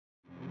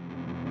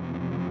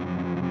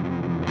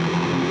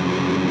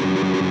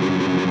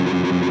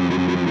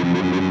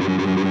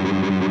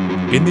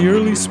In the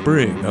early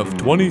spring of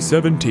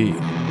 2017,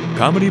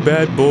 comedy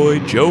bad boy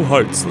Joe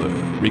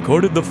Hartzler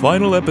recorded the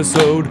final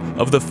episode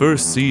of the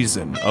first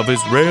season of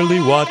his rarely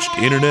watched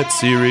internet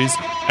series,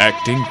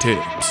 Acting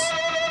Tips.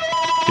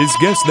 His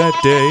guest that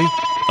day,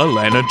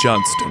 Alana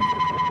Johnston.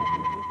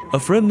 A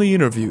friendly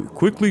interview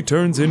quickly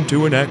turns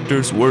into an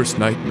actor's worst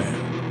nightmare,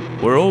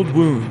 where old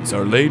wounds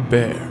are laid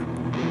bare,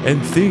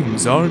 and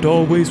things aren't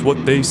always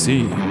what they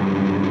seem.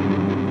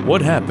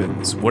 What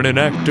happens when an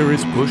actor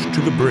is pushed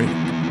to the brink?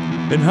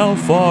 And how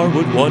far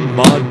would one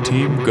Maude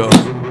team go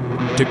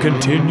to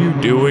continue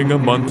doing a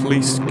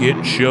monthly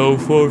skit show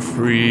for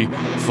free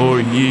for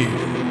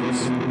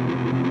years?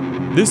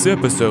 This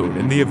episode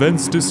and the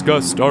events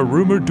discussed are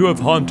rumored to have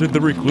haunted the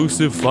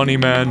reclusive funny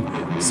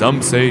man,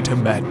 some say to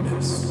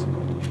madness.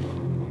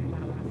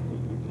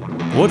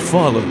 What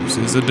follows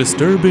is a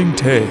disturbing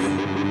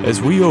tale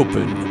as we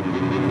open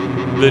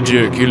the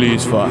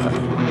Jercules file.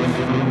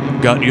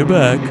 Got your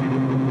back.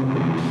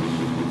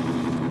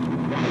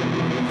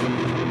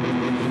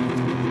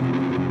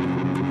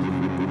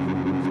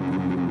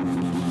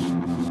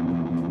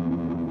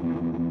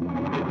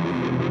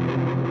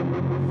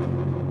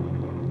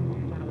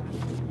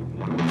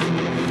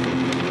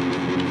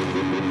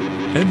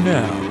 And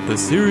now, the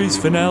series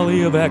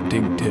finale of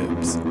Acting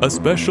Tips, a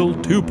special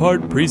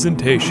two-part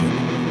presentation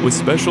with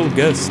special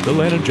guest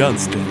Alana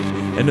Johnston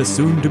and a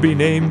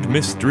soon-to-be-named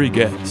mystery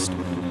guest.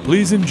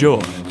 Please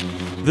enjoy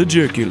the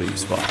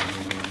Jercules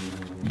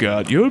file.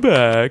 Got your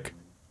back.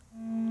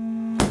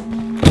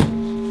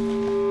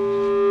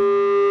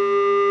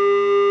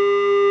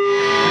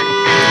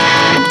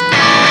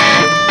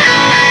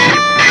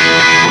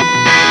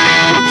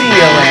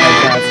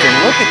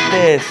 Look at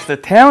this, the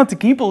talent,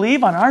 can you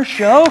believe, on our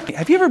show?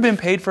 Have you ever been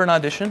paid for an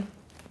audition?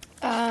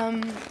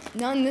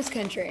 Not in this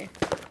country.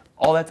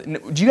 Oh, do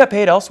you get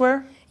paid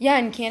elsewhere? Yeah,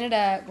 in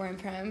Canada, where I'm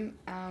from,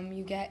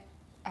 you get,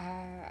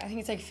 I think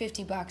it's like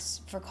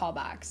 $50 for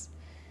callbacks.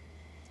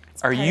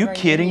 Are you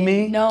kidding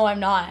me? No, I'm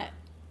not.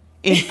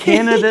 In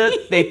Canada,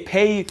 they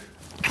pay,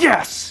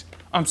 yes!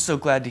 I'm so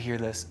glad to hear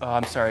this. Oh,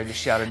 I'm sorry, I just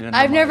shouted in.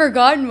 I've never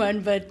gotten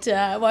one, but,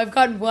 well, I've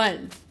gotten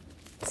one.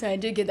 So I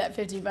did get that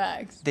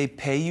 $50. They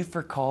pay you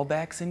for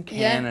callbacks in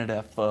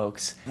Canada,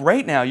 folks.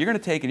 Right now, you're gonna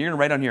take and you're gonna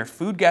write on here,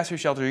 food, gas, or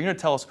shelter. You're gonna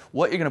tell us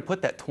what you're gonna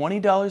put that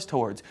 $20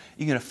 towards.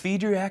 You're gonna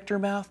feed your actor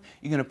mouth,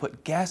 you're gonna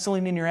put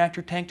gasoline in your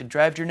actor tank to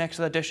drive to your next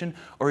audition,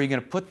 or you're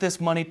gonna put this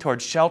money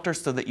towards shelter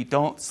so that you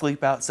don't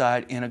sleep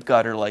outside in a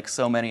gutter like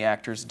so many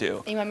actors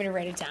do. You want me to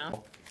write it down?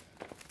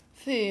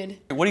 Food.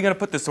 What are you gonna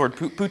put this toward?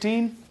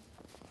 Poutine?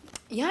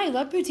 Yeah, I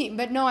love poutine,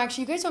 but no,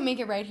 actually, you guys don't make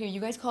it right here.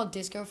 You guys call it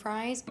disco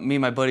fries. Me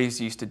and my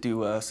buddies used to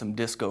do some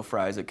disco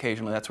fries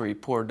occasionally. That's where you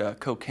poured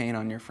cocaine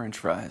on your French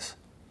fries.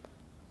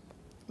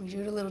 We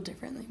do it a little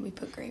differently. We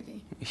put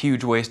gravy. A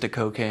huge waste of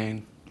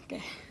cocaine.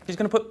 Okay. She's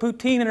gonna put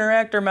poutine in her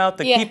actor mouth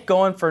to keep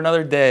going for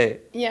another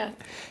day. Yeah.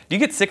 Do you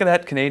get sick of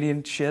that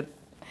Canadian shit?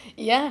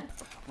 Yeah.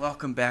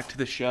 Welcome back to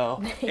the show.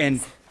 Thanks. And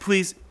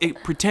please,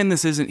 pretend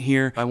this isn't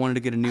here. I wanted to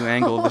get a new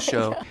angle of the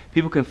show.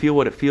 People can feel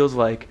what it feels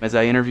like as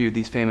I interviewed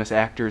these famous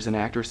actors and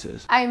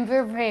actresses. I'm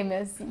very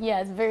famous.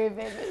 Yes, very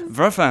famous.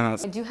 Very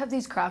famous. I do have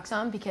these Crocs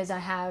on because I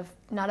have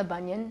not a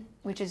bunion,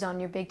 which is on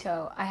your big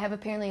toe. I have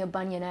apparently a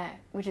bunionette,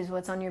 which is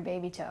what's on your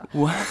baby toe.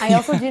 What? I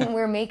also didn't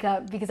wear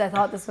makeup because I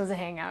thought this was a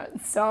hangout.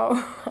 So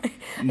I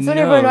just want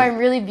everyone to know I'm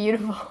really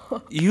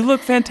beautiful. You look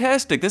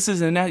fantastic. This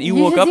is you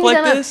woke up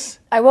like this?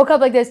 I woke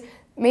up like this.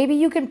 Maybe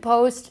you can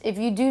post, if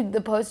you do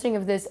the posting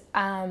of this,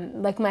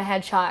 like my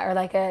headshot or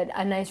like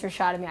a nicer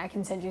shot of me, I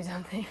can send you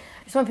something.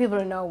 I just want people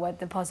to know what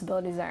the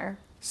possibilities are.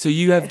 So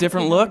you have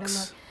different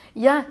looks?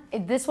 Yeah,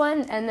 this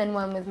one and then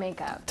one with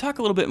makeup. Talk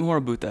a little bit more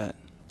about that.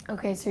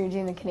 Okay, so you're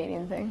doing the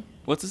Canadian thing.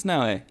 What's this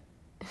now, eh?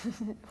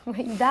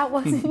 Wait, that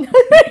wasn't, I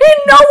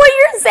didn't know what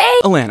you're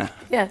saying! Alana.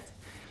 Yes.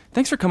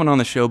 Thanks for coming on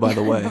the show, by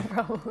the way. No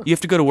problem. You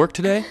have to go to work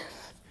today?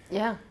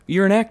 Yeah.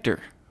 You're an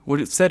actor.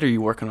 What set are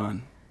you working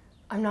on?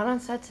 I'm not on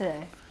set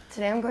today.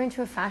 Today I'm going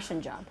to a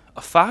fashion job.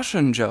 A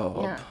fashion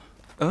job? Yeah.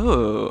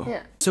 Oh.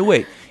 Yeah. So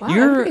wait, Wow,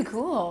 you're that's pretty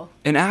cool.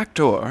 an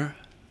actor,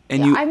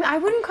 and Yeah, I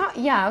wouldn't call,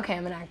 yeah, okay,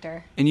 I'm an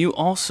actor. and you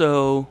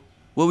also,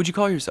 what would you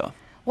call yourself?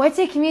 Well, I'd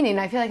say comedian.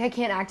 I feel like I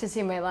can't act to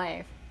save my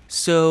life.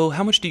 So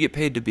how much do you get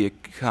paid to be a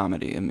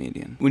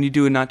comedian? When you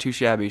do a Not Too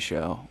Shabby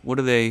show, what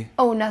do they?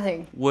 Oh,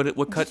 nothing. What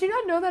cut? Did you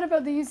not know that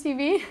about the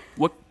UCB?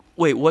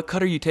 What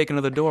cut are you taking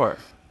to the door?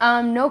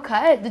 No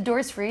cut. The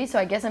door's free, so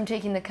I guess I'm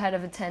taking the cut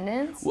of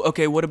attendance.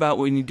 Okay, what about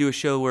when you do a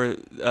show where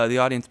the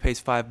audience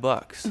pays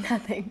 $5?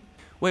 Nothing.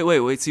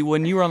 Wait. See,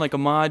 when you were on like a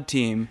mod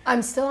team.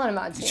 I'm still on a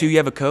mod team. So you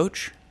have a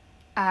coach?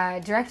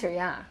 Director,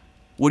 yeah.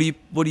 What do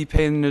you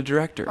pay the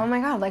director? Oh my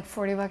God, like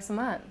 $40 a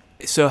month.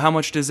 So how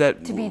much does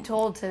that? To be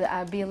told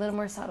to be a little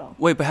more subtle.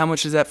 Wait, but how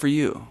much is that for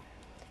you?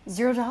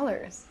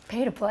 $0.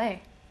 Pay to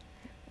play.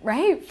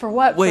 Right? For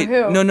what? Wait,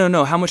 for who?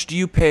 no. How much do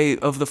you pay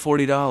of the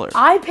 $40?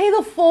 I pay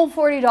the full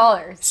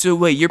 $40. So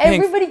wait, you're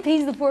paying. Everybody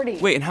pays the $40.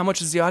 Wait, and how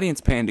much is the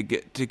audience paying to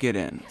get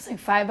in? It's like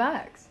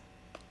 $5.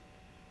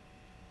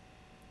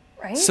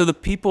 Right? right? So the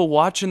people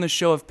watching the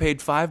show have paid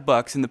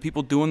 $5 and the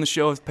people doing the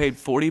show have paid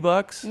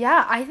 $40?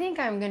 Yeah, I think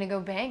I'm going to go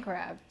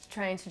bankrupt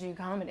trying to do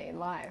comedy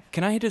live.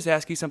 Can I just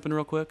ask you something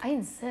real quick? I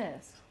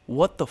insist.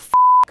 What the f***?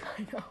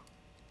 I know.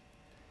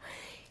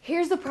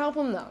 Here's the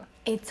problem though.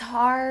 It's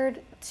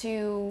hard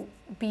to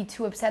be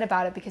too upset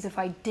about it because if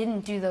I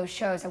didn't do those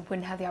shows, I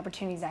wouldn't have the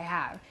opportunities I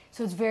have.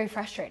 So it's very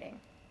frustrating.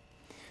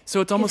 So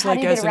it's almost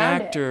like as an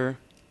actor,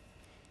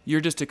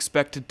 you're just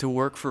expected to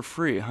work for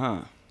free,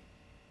 huh?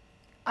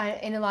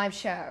 In a live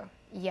show,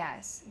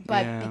 yes.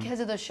 But because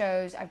of those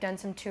shows, I've done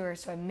some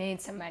tours, so I've made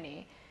some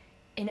money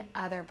in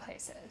other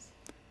places.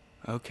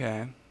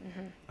 Okay.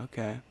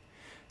 Okay.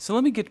 So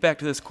let me get back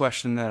to this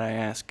question that I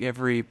ask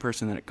every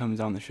person that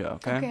comes on the show,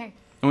 okay? Okay.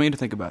 I want you to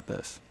think about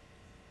this.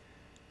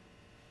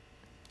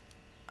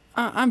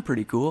 I'm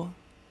pretty cool.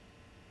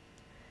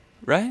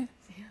 Right?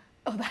 Yeah.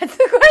 Oh, that's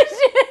the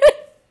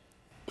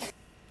question.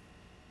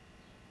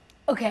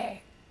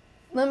 Okay.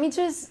 Let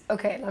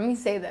me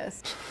say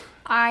this.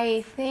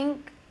 I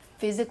think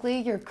physically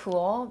you're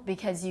cool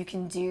because you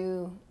can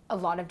do a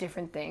lot of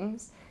different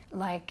things.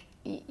 Like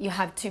you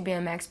have 2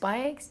 BMX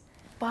bikes,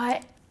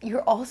 but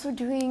you're also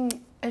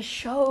doing a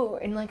show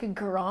in like a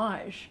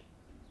garage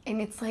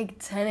and it's like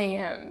 10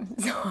 a.m.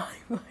 So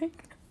I'm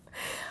like,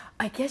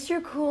 I guess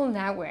you're cool in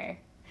that way,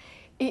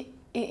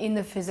 in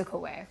the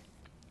physical way.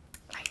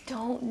 I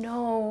don't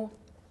know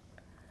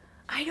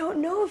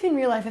if in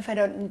real life, if I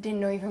didn't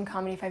know you from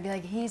comedy, if I'd be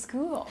like, he's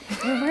cool.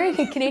 You're wearing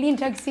a Canadian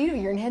tuxedo,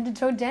 you're in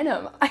head-to-toe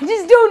denim. I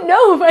just don't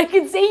know if I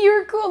could say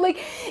you're cool. Like,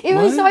 if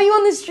I saw you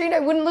on the street, I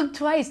wouldn't look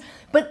twice.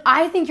 But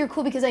I think you're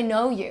cool because I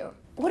know you.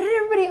 What did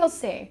everybody else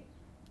say?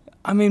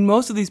 I mean,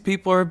 most of these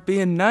people are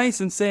being nice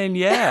and saying,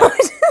 yeah. I'm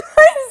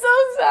so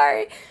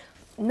sorry.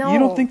 No. You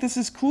don't think this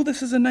is cool?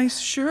 This is a nice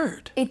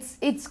shirt.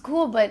 It's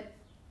cool, but,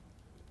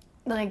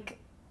 like,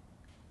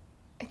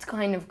 it's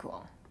kind of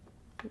cool.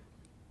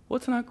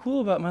 What's not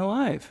cool about my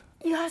life?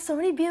 You have so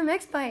many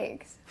BMX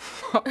bikes.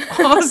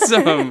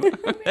 Awesome.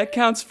 That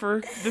counts for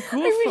the cool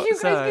side. I wish you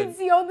guys could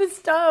see all this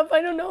stuff.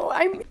 I don't know.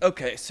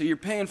 Okay, so you're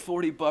paying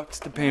 $40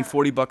 to paying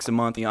 $40 a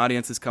month. The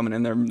audience is coming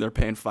in, they're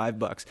paying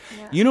 $5.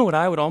 Yeah. You know what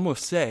I would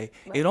almost say?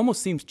 It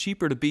almost seems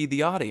cheaper to be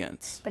the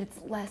audience. But it's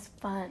less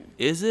fun.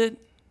 Is it?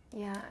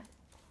 Yeah.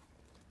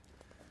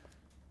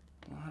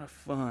 A lot of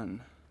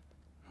fun.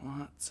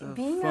 Lots of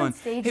Being fun. on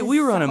stage Hey, is we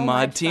were on a so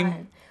mod much team.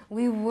 fun.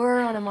 We were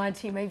on a mod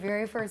team, my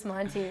very first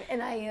mod team,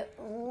 and I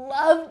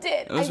loved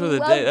it. Those were the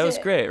days. That was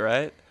great,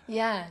 right?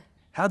 Yeah.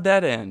 How'd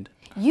that end?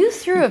 You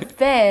threw a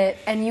fit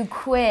and you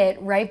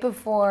quit right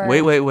before.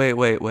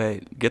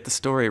 Wait. Get the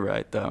story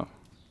right, though.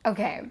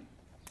 Okay.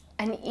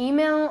 An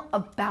email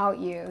about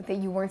you that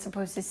you weren't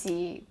supposed to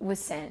see was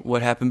sent.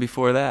 What happened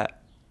before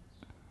that?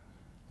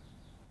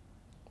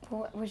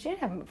 What did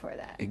happen before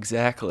that?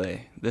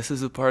 Exactly. This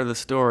is a part of the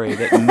story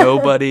that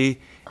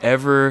nobody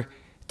ever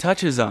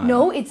touches on.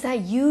 No, it's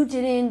that you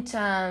didn't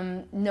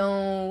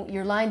know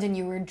your lines and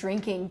you were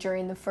drinking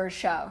during the first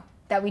show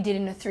that we did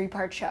in a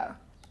 3-part show.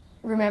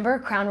 Remember?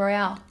 Crown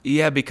Royale.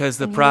 Yeah, because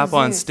the prop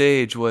on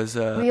stage was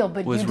real,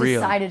 but was you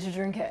real. decided to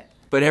drink it.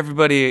 But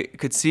everybody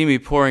could see me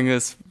pouring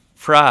this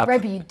prop.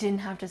 Right, but you didn't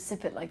have to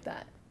sip it like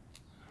that.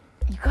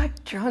 You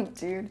got drunk,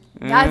 dude.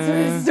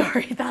 That's the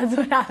story. That's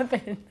what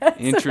happened.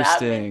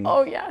 Interesting.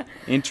 Oh, yeah.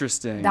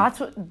 Interesting.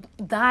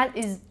 That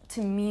is,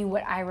 to me,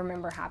 what I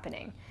remember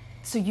happening.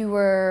 So you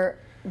were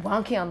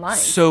wonky online.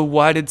 So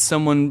why did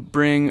someone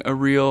bring a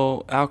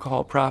real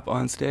alcohol prop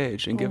on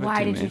stage and give it to me?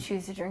 Why did you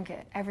choose to drink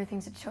it?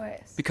 Everything's a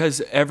choice.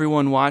 Because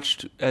everyone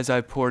watched as I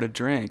poured a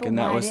drink, But and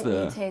that why was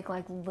didn't you take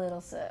like little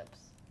sips?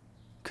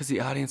 Because the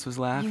audience was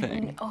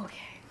laughing. Okay.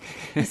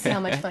 You see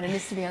how much fun it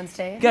is to be on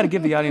stage? You got to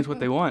give the audience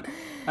what they want.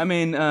 I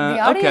mean, the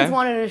audience okay.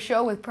 wanted a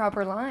show with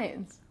proper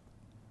lines.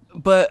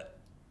 But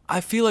I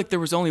feel like there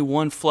was only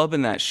one flub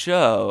in that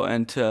show,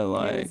 and to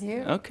like, It was you.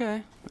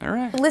 Okay, all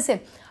right. Listen,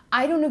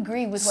 I don't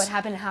agree with what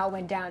happened and how it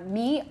went down.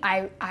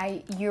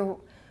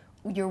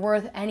 You're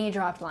worth any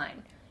dropped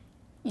line.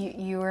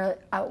 You were,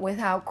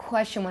 without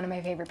question, one of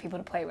my favorite people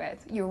to play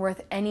with. You're worth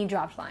any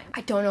dropped line.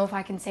 I don't know if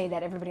I can say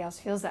that everybody else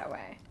feels that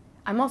way.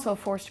 I'm also a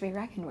force to be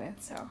reckoned with,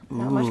 so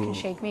not much can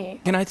shake me.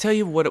 Can I tell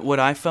you what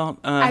I felt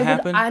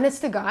happened?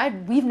 Honest to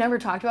God, we've never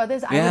talked about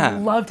this. Yeah, I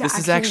would love to. This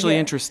is actually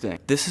interesting.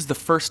 This is the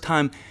first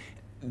time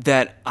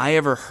that I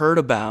ever heard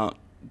about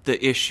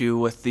the issue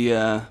with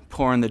the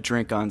pouring the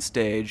drink on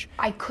stage.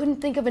 I couldn't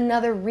think of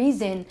another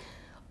reason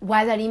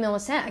why that email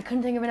was sent. I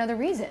couldn't think of another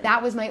reason.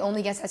 That was my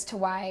only guess as to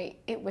why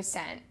it was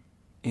sent.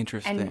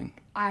 Interesting. And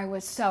I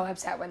was so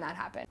upset when that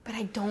happened. But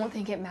I don't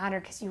think it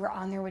mattered because you were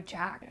on there with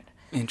Jack.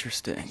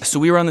 Interesting. So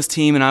we were on this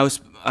team, and I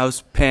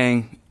was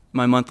paying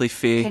my monthly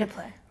fee Pay to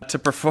play. To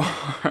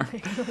perform.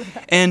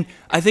 And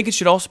I think it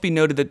should also be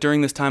noted that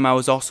during this time I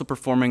was also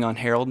performing on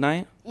Herald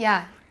Night.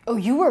 Yeah. Oh,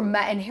 you were,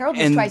 and Harold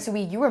was twice a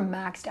week. You were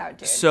maxed out,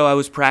 dude. So I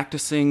was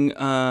practicing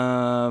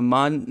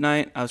Maude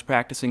Night. I was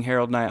practicing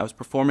Herald Night. I was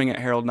performing at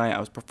Herald Night. I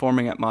was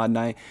performing at Maude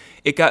Night.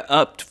 It got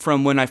upped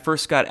from when I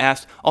first got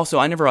asked. Also,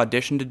 I never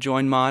auditioned to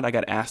join Maude. I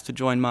got asked to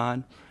join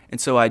Maude,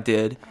 and so I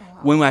did. Oh, wow.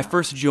 When I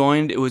first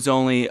joined, it was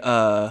only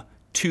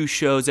 2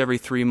 shows every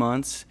 3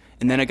 months,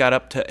 and then it got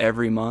up to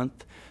every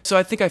month. So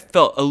I think I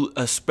felt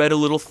spread a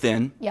little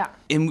thin. Yeah.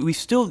 And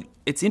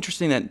it's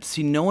interesting that,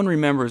 see, no one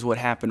remembers what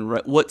happened,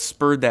 what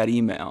spurred that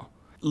email.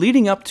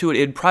 Leading up to it, it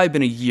had probably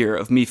been a year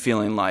of me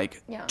feeling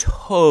like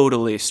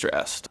totally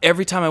stressed.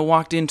 Every time I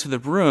walked into the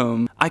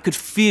room, I could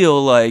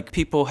feel like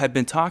people had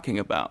been talking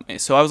about me.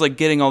 So I was like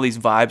getting all these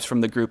vibes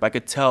from the group. I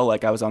could tell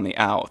like I was on the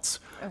outs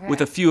with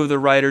a few of the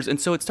writers. And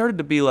so it started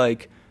to be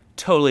like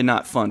totally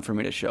not fun for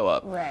me to show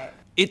up. Right.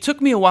 It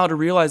took me a while to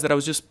realize that I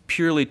was just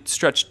purely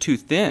stretched too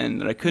thin,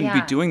 that I couldn't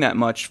be doing that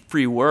much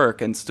free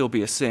work and still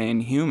be a sane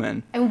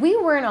human. And we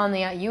weren't on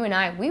the, you and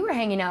I, we were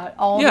hanging out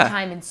all the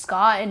time, and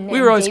Scott and we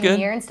were always David good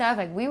here and stuff.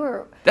 Like we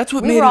were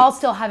all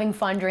still having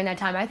fun during that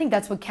time. I think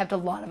that's what kept a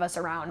lot of us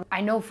around.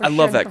 I know for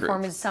sure the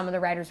performance, some of the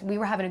writers, we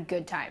were having a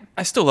good time.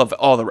 I still love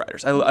all the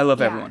writers. I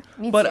love everyone.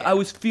 Me but too. I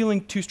was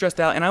feeling too stressed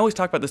out, and I always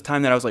talk about this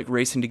time that I was like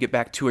racing to get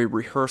back to a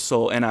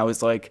rehearsal, and I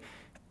was like,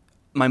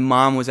 my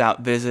mom was out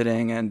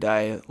visiting, and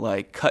I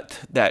like cut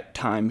that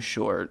time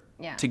short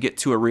to get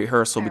to a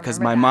rehearsal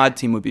because my Maude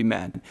team would be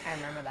mad. I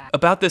remember that.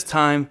 About this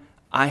time,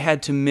 I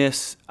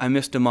missed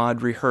a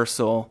Maude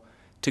rehearsal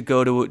to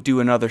go to do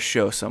another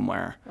show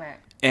somewhere. Right.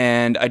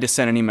 And I just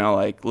sent an email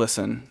like,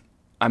 listen,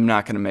 I'm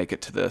not going to make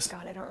it to this.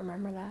 God, I don't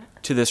remember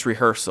that. To this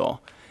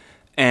rehearsal.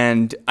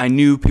 And I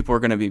knew people were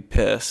going to be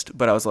pissed,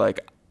 but I was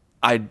like,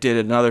 I did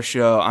another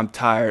show. I'm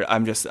tired.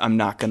 I'm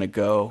not going to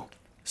go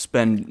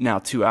spend now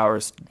 2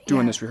 hours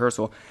doing this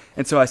rehearsal.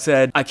 And so I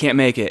said, I can't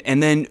make it.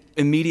 And then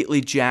immediately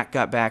Jack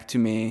got back to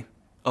me.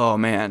 Oh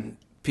man,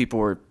 people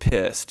were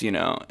pissed,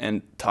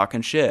 and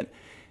talking shit.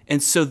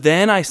 And so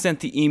then I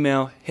sent the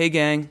email, hey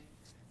gang,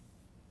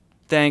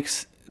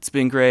 thanks, it's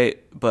been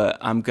great, but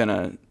I'm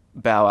gonna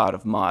bow out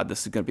of Maude.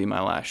 This is gonna be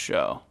my last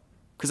show.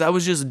 Because I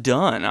was just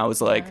done. I was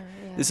like,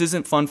 this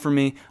isn't fun for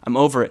me. I'm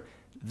over it.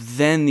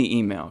 Then the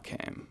email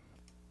came.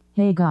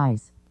 Hey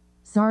guys.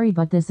 Sorry,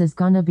 but this is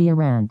gonna be a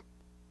rant.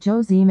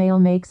 Joe's email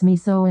makes me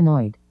so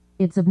annoyed.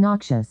 It's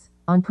obnoxious,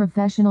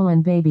 unprofessional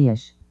and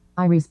babyish.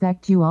 I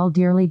respect you all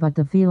dearly, but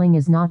the feeling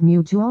is not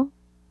mutual?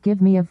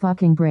 Give me a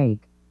fucking break.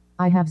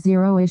 I have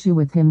zero issue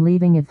with him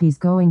leaving if he's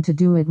going to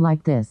do it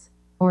like this.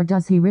 Or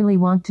does he really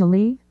want to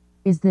leave?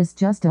 Is this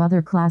just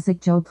another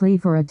classic Joe plea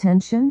for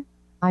attention?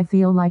 I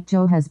feel like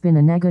Joe has been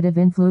a negative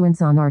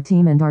influence on our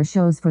team and our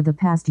shows for the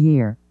past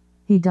year.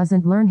 He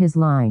doesn't learn his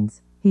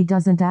lines. He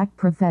doesn't act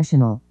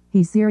professional.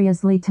 He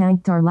seriously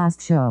tanked our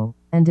last show.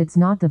 And it's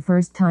not the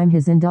first time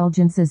his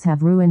indulgences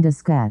have ruined a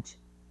sketch.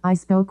 I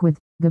spoke with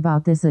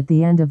about this at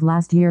the end of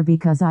last year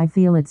because I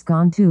feel it's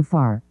gone too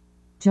far.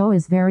 Joe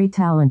is very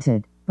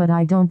talented, but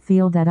I don't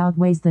feel that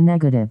outweighs the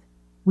negative.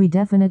 We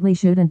definitely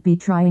shouldn't be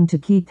trying to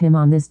keep him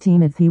on this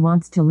team if he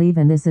wants to leave,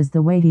 and this is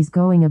the way he's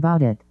going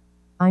about it.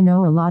 I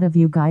know a lot of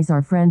you guys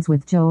are friends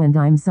with Joe, and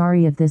I'm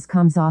sorry if this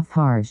comes off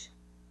harsh.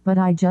 But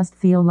I just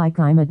feel like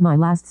I'm at my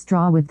last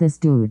straw with this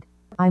dude.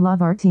 I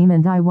love our team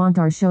and I want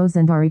our shows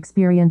and our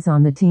experience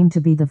on the team to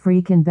be the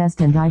freaking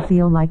best, and I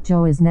feel like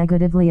Joe is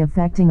negatively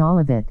affecting all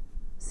of it.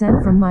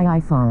 Sent from my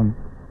iPhone.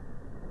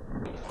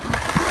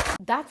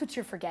 That's what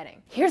you're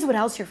forgetting. Here's what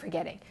else you're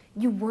forgetting.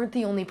 You weren't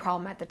the only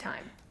problem at the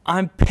time.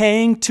 I'm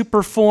paying to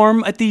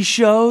perform at these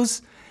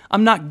shows.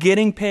 I'm not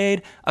getting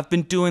paid. I've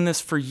been doing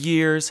this for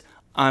years.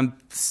 I'm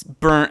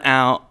burnt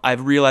out.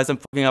 I've realized I'm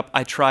fucking up.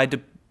 I tried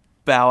to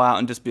bow out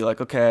and just be like,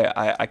 okay,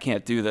 I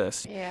can't do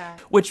this. Yeah.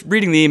 Which,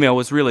 reading the email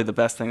was really the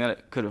best thing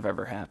that could have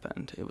ever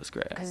happened. It was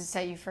great. Because it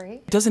set you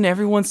free? Doesn't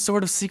everyone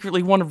sort of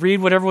secretly want to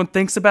read what everyone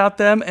thinks about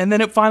them? And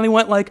then it finally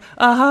went like,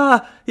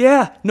 aha,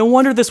 yeah, no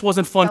wonder this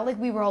wasn't fun. It felt like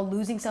we were all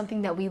losing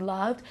something that we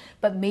loved,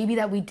 but maybe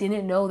that we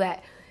didn't know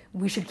that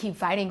we should keep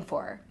fighting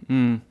for.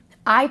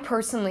 I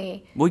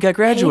personally we got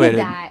graduated.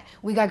 Hated that.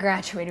 We got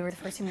graduated. We're the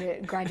first team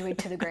to graduate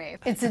to the grave.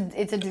 It's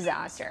a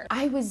disaster.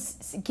 I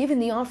was given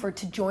the offer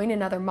to join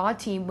another Maude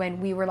team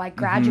when we were like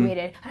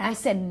graduated, and I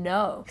said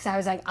no because I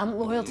was like, I'm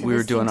loyal to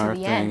this team to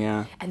the end.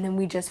 Yeah. And then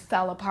we just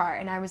fell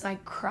apart, and I was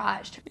like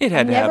crushed. It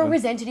had to happen. I never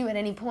resented you at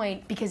any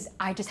point because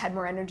I just had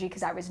more energy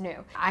because I was new.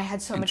 I had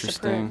so much to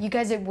prove. You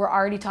guys were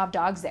already top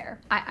dogs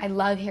there. I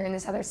love hearing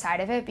this other side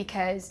of it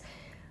because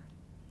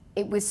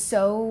it was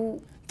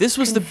so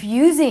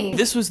confusing.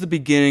 This was the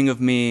beginning of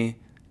me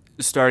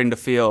starting to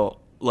feel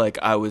like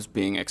I was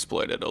being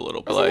exploited a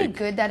little bit. Wasn't it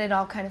good that it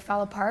all kind of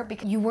fell apart?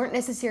 Because you weren't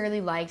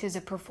necessarily liked as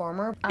a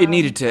performer. It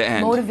needed to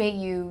end. Motivate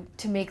you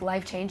to make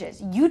life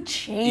changes. You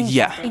changed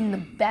in the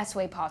best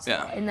way possible.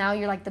 Yeah. And now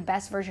you're like the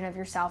best version of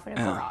yourself in a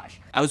barrage.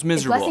 I was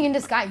miserable. Blessing in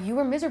disguise. You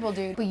were miserable,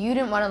 dude. But you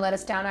didn't want to let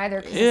us down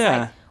either. It's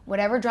like,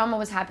 whatever drama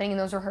was happening in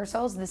those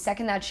rehearsals, the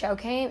second that show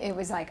came, it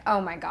was like, oh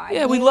my God.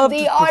 Yeah, we loved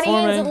the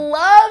performing. audience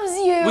loves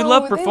you. We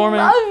love performing.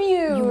 They love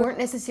you. You weren't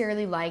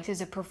necessarily liked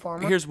as a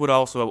performer. Here's what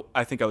also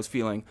I think I was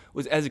feeling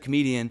was, as a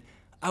comedian,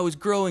 I was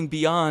growing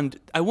beyond.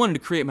 I wanted to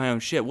create my own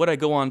shit. What I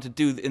go on to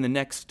do in the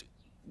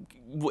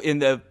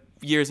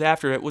years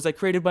after it was I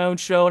created my own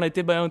show and I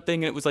did my own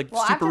thing, and it was like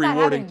Well, super after that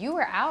rewarding. happened, you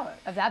were out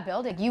of that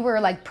building. You were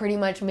like pretty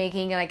much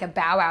making like a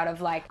bow out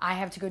of like, I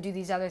have to go do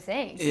these other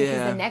things. Because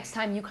Yeah. the next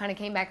time you kind of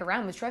came back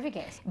around was Trophy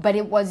Case. But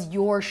it was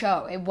your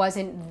show. It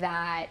wasn't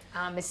that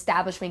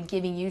establishment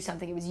giving you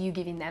something. It was you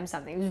giving them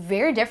something. It was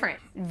very different.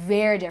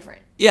 Very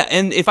different. Yeah,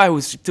 and if I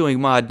was doing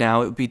Maude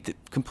now, it would be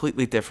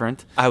completely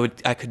different. I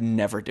could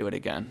never do it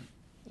again.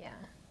 Yeah.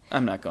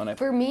 I'm not going to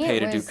For me, pay it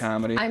to was, do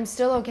comedy. I'm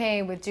still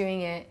okay with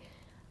doing it.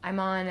 I'm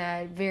on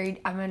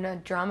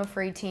a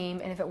drama-free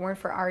team, and if it weren't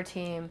for our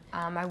team,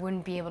 I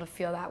wouldn't be able to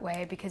feel that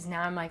way, because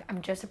now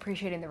I'm just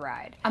appreciating the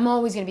ride. I'm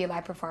always gonna be a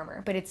live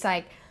performer, but it's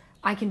like,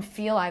 I can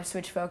feel I've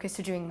switched focus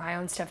to doing my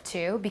own stuff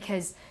too,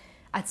 because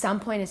at some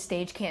point a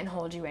stage can't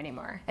hold you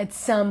anymore. At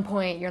some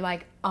point you're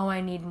like, oh,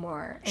 I need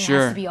more. It Sure.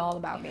 has to be all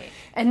about me.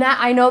 And that,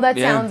 I know that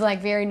Yeah. sounds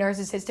like very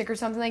narcissistic or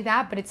something like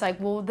that, but it's like,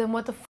 well, then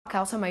what the fuck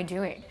else am I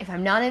doing? If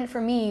I'm not in it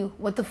for me,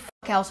 what the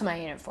fuck else am I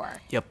in it for?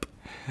 Yep.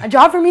 A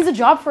job for me is a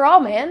job for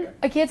all, man.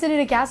 I can't sit in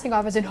a casting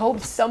office and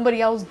hope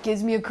somebody else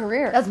gives me a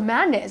career. That's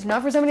madness.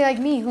 Not for somebody like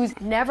me who's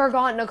never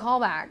gotten a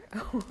callback.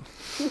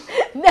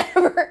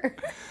 Never.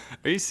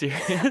 Are you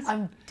serious?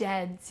 I'm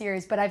dead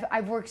serious. But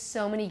I've worked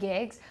so many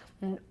gigs,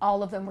 and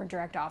all of them were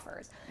direct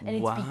offers. And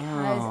it's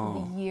because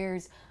of the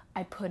years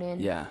I put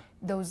in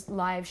those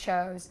live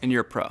shows. And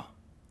you're a pro.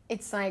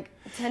 It's like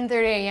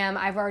 10:30 a.m.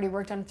 I've already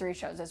worked on 3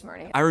 shows this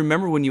morning. I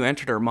remember when you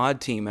entered our Maude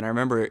team, and I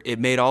remember it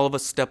made all of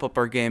us step up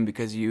our game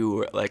because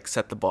you like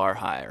set the bar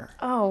higher.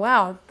 Oh,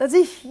 wow. That's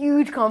a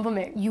huge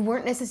compliment. You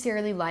weren't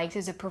necessarily liked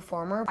as a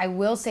performer. I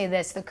will say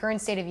this, the current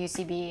state of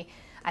UCB,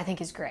 I think,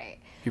 is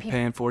great. You're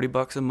paying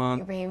 $40 a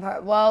month.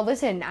 Well,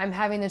 listen, I'm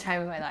having the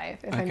time of my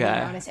life, if I'm being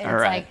honest. And all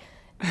it's right.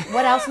 like,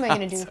 what else am I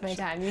going to do with my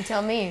time? You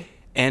tell me.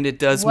 And it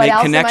does What make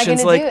else am I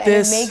connections gonna like do?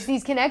 this. And it makes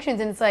these connections,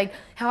 and it's like,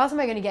 how else am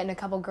I going to get in a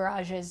couple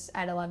garages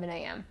at 11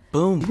 a.m.?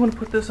 Boom. You want to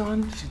put this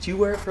on? Should you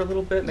wear it for a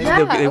little bit? Maybe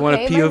Yeah, they want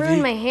a okay, if I POV.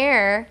 ruin my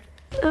hair.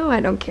 Oh, I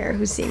don't care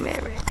who's seeing me.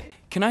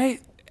 Can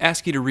I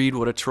ask you to read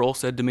what a troll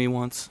said to me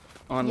once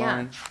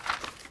online?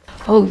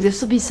 Oh,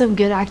 this will be some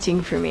good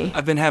acting for me.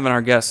 I've been having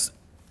our guests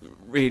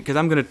read, because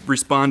I'm going to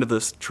respond to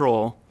this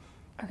troll.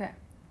 Okay.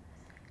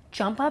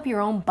 Jump up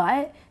your own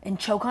butt and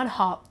choke on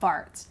hot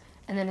farts.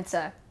 And then it's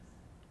a...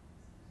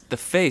 The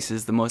face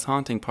is the most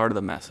haunting part of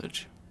the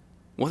message.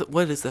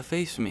 What does the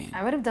face mean?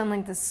 I would have done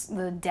like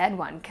the dead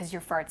one, because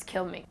your farts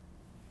killed me.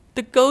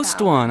 The ghost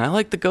one. I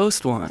like the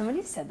ghost one.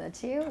 Somebody said that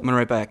to you? I'm going to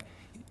write back.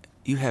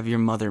 You have your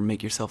mother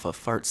make yourself a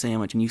fart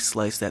sandwich, and you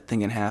slice that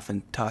thing in half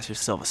and toss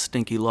yourself a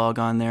stinky log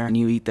on there, and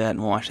you eat that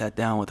and wash that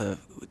down with a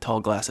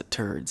tall glass of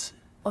turds.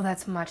 Oh,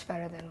 that's much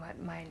better than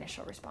what my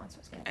initial response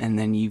was going to be. And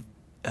then you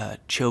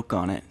choke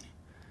on it.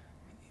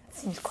 It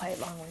seems quite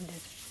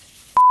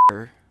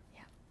long-winded.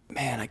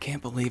 Man, I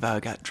can't believe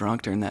I got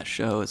drunk during that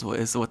show is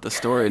what the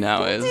story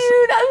now is.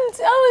 Dude, I'm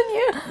telling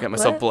you. Got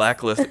myself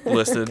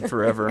blacklisted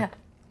forever. Yeah.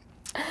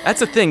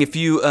 That's the thing. If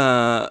you,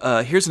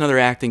 here's another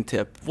acting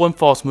tip. One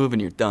false move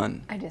and you're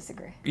done. I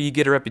disagree. You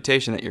get a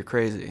reputation that you're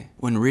crazy.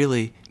 When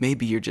really,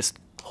 maybe you're just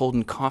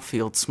Holden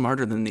Caulfield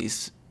smarter than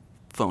these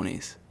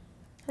phonies.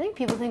 I think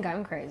people think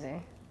I'm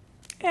crazy.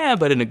 Yeah,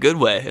 but in a good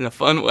way, in a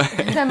fun way.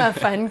 I'm a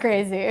fun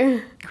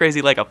crazy.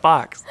 Crazy like a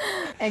fox.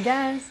 I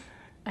guess.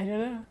 I don't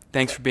know.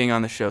 Thanks for being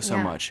on the show so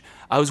much.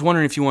 I was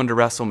wondering if you wanted to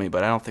wrestle me,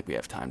 but I don't think we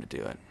have time to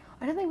do it.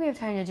 I don't think we have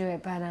time to do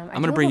it, but I'm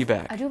going to bring you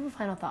back. I do have a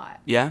final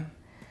thought. Yeah?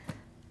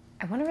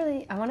 I want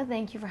to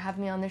thank you for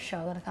having me on this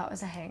show that I thought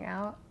was a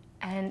hangout,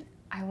 and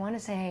I want to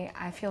say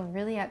I feel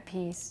really at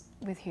peace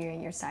with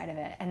hearing your side of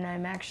it, and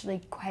I'm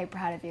actually quite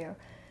proud of you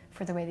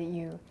for the way that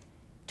you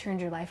turned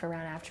your life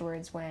around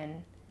afterwards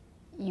when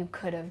you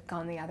could have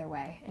gone the other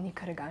way and you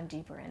could have gone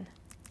deeper in.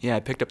 Yeah, I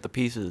picked up the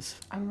pieces.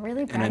 I'm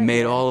really proud and I of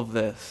made you. all of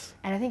this.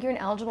 And I think you're an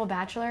eligible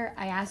bachelor.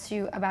 I asked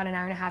you about an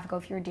hour and a half ago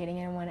if you were dating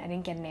anyone. I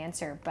didn't get an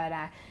answer, but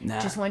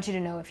just want you to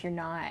know if you're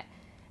not,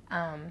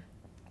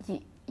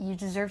 you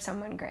deserve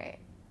someone great.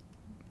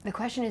 The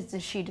question is,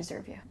 does she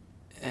deserve you?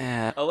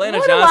 Alana What a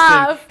Johnston.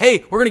 laugh.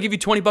 Hey, we're going to give you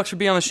 $20 for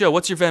being on the show.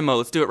 What's your Venmo?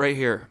 Let's do it right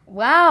here.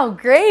 Wow,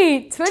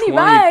 great. 20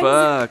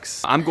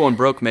 $20. I'm going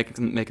broke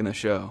making the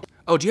show.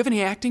 Oh, do you have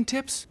any acting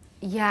tips?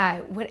 Yeah,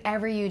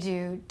 whatever you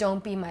do,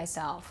 don't be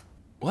myself.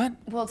 What?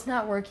 Well, it's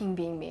not working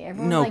being me.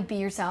 Everyone's No. like, be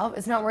yourself.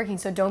 It's not working,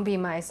 so don't be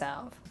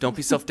myself. Don't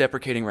be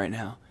self-deprecating right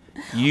now.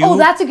 Oh,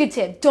 that's a good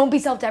tip. Don't be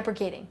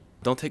self-deprecating.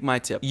 Don't take my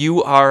tip.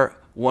 You are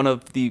one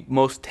of the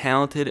most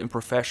talented and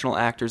professional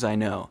actors I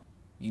know.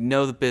 You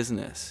know the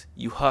business.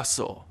 You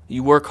hustle.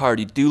 You work hard.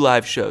 You do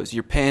live shows.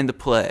 You're paying to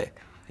play.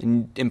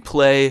 And in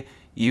play,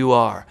 you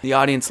are. The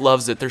audience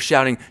loves it. They're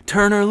shouting,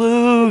 "Turn her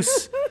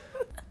loose!"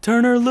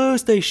 "Turn her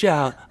loose," they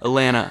shout.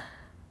 Alana,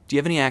 do you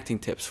have any acting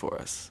tips for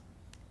us?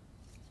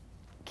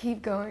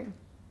 Keep going.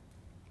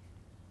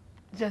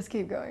 Just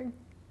keep going.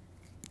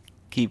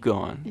 Keep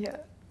going. Yeah.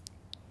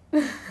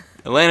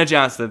 Alana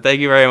Johnston, thank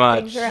you very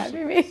much. Thanks for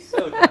having me.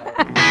 So